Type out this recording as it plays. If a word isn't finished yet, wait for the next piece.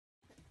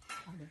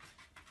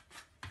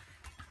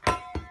Come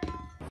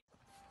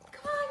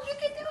on, you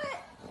can do it.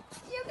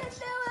 You can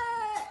do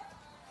it.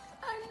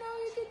 I know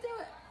you can do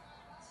it.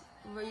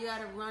 Well, you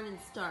gotta run and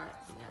start.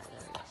 Yeah,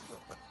 there we go.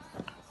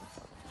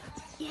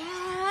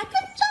 Yeah,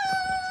 good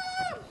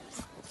job.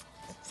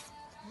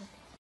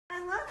 I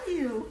love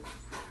you.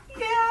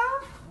 Yeah.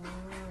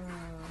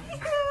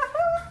 Yeah.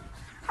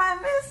 I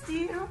missed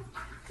you.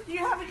 Did you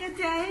have a good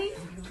day?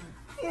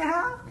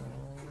 Yeah.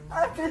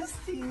 I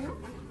missed you.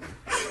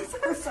 I'm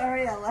so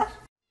sorry I left.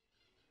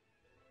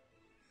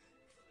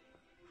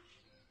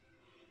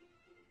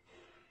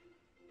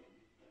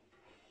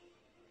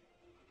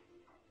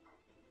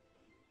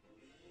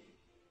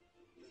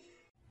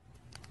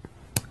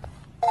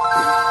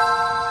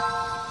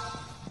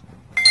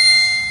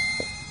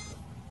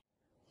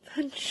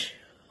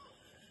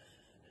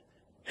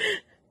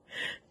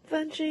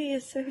 Punchy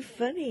is so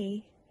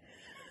funny.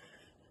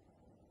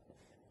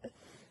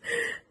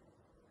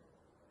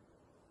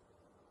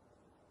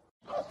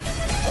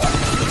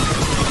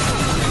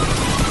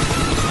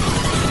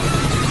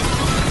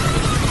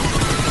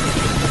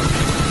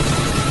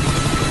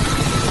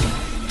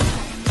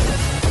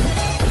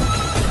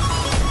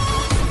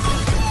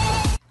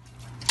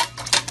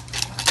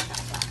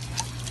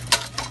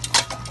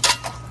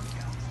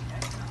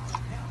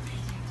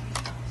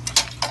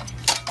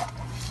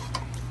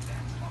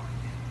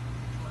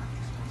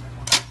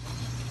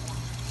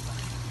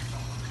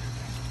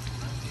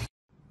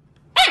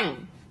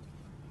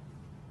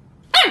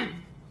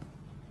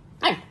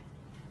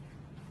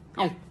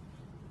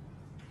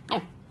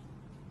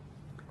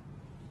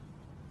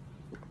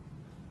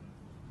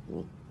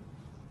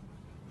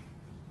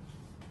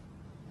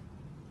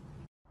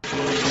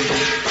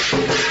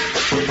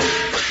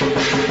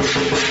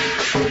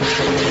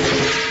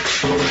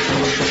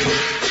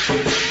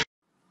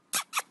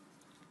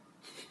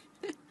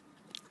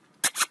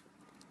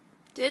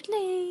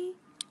 Diddley.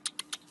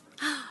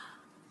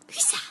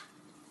 Lisa.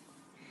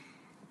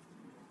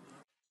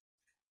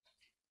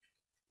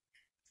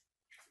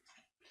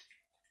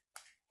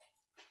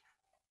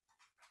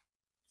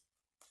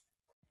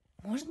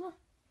 Можно?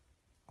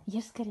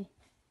 Ешь скорее.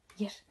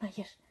 Ешь, на,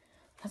 ешь.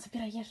 На,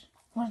 забирай, ешь.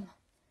 Можно?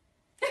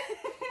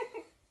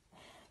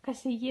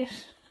 Кася,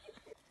 ешь.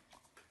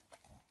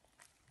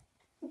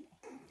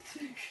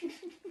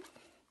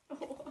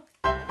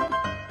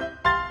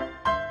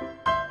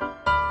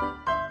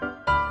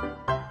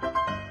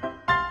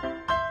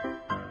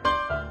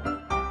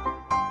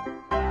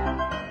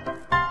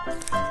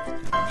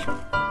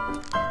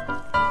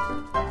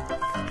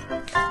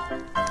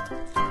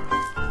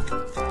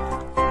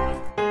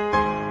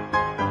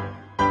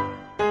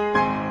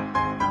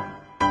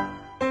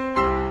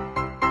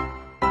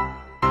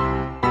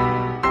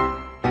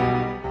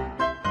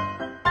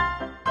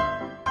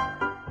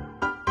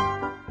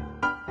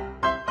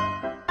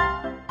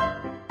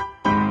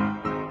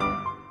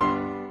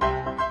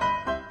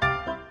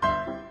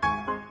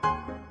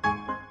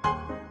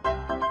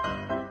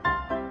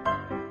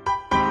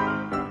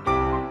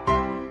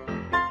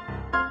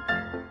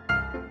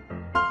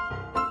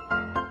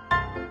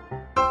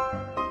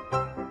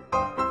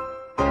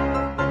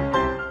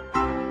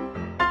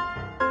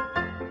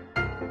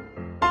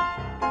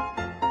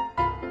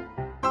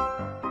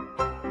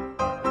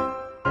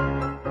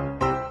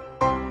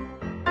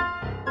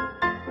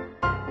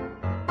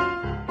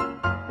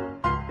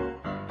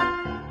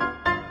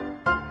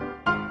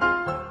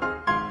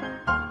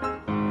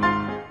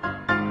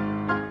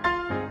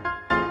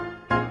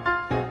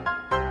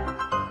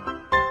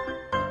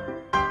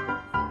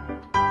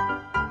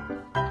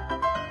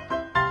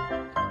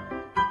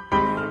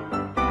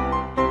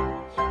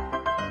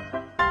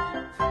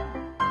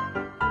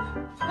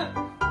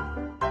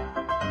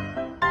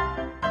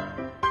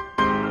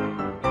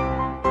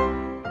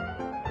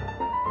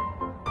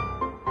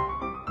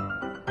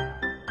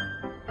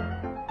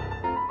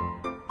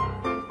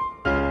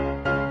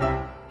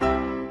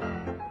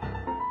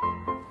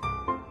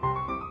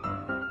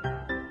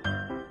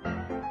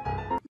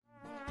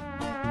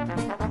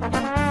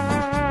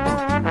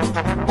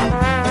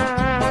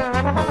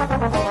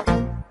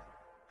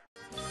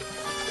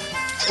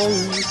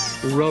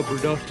 Oh, rubber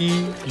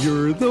ducky,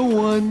 you're the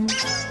one.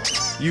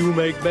 You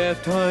make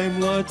bath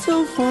time lots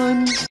of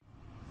fun.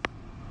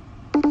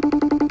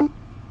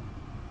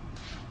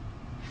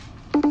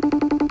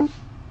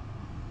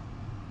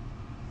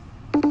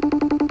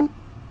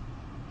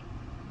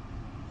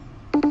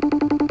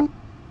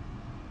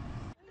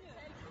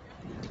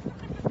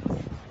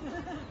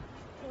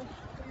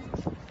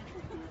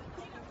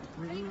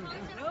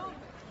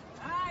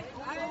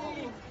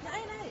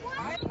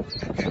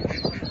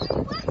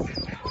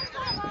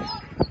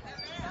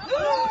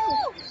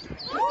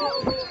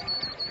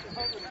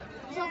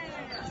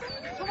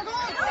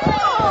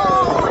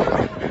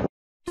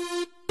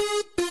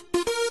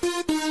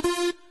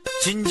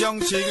 진정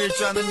즐길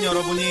줄 아는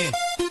여러분이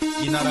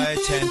이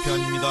나라의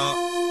챔피언입니다.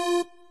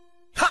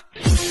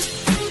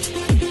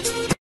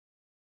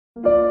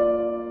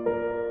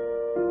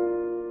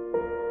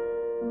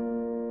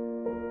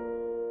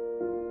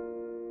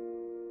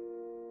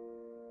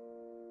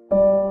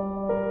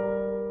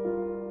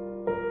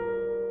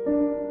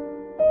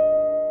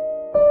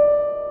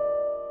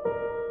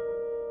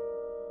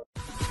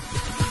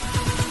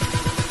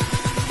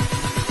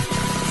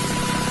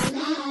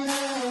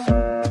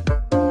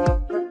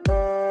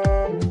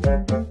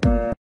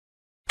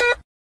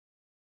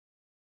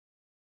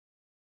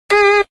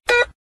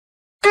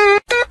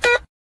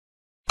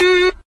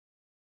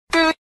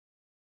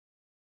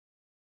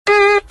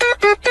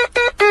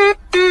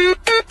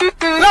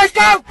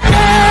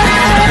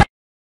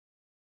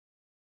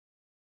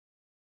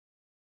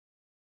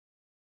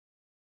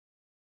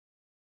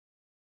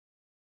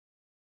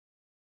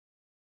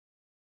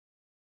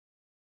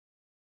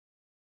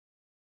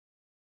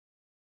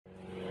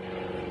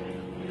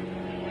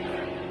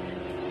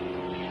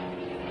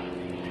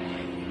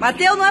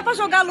 Mateus, não é pra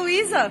jogar a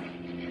Luísa?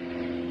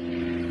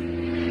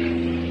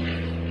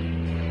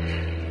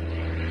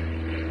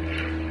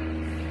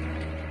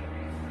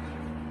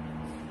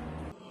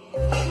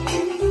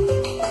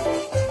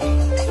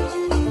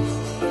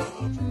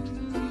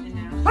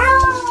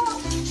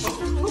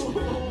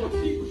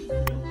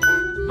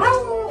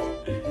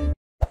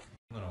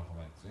 손으로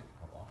가만히 있지?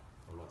 봐봐.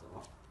 올라가봐.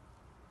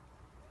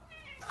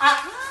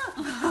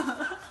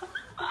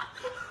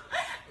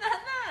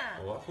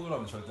 봐봐. 손으로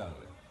하면 절대 안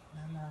그래.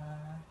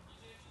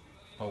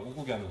 봐봐.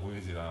 꾹꾹이 하는 거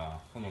보이지? 나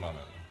손으로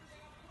하면.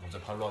 먼저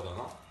발로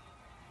하잖아?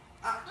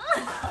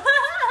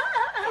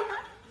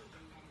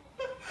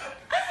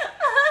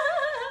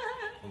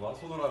 봐봐.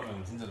 손으로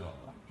하면 진짜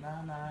좋아한다.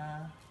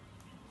 나나.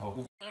 봐봐.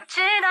 꾹. 你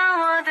知道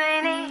我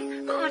对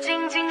你不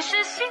仅仅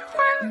是喜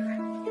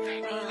欢，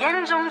你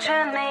眼中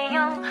却没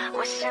有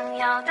我想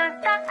要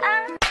的答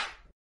案。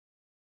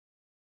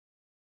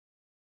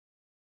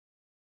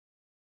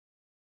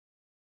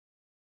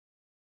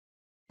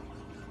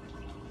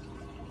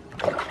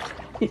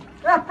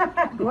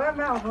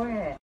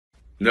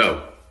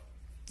 No.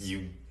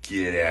 You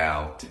get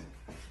out.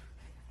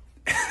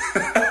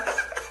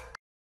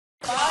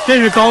 这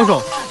是高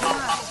手。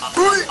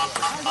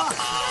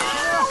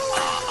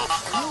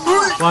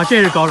哇，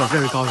这是高手，这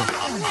是高手。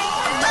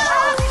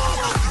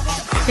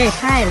这也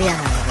太厉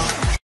害了！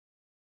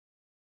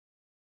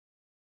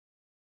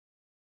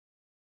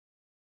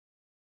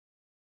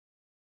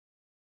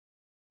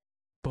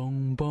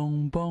 嘣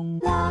嘣嘣。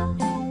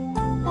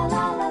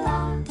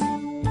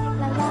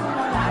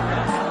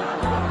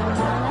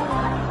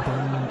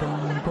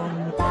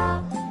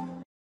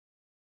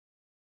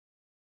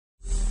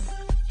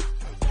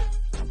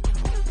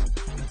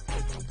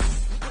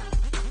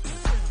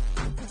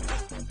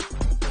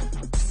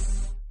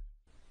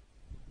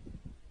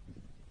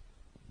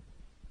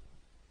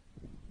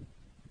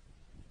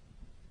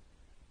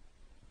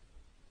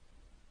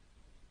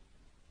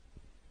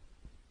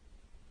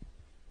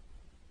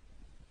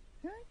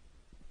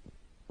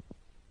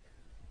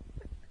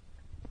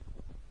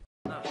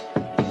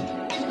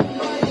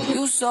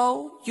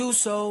 You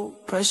so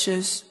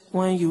precious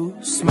when you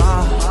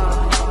smile.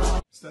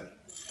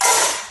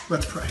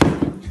 Let's pray.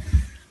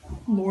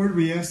 Lord,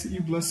 we ask that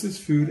you bless this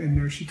food and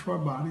nourish it to our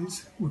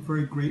bodies. We're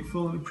very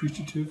grateful and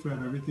appreciative for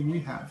everything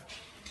we have.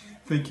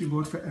 Thank you,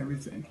 Lord, for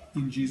everything.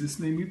 In Jesus'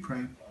 name we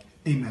pray.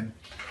 Amen.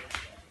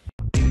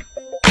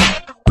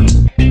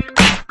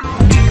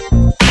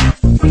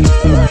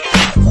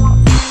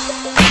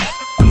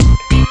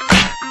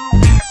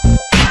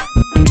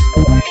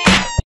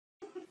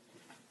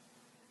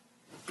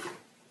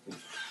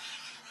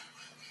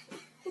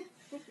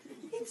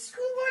 It's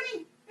school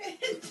morning.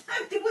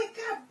 Time to wake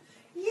up.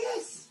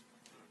 Yes.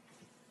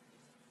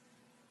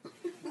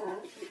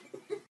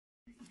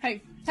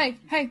 Hey,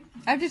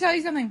 I have to tell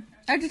you something.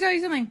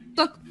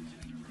 Look,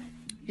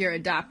 you're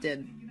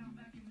adopted.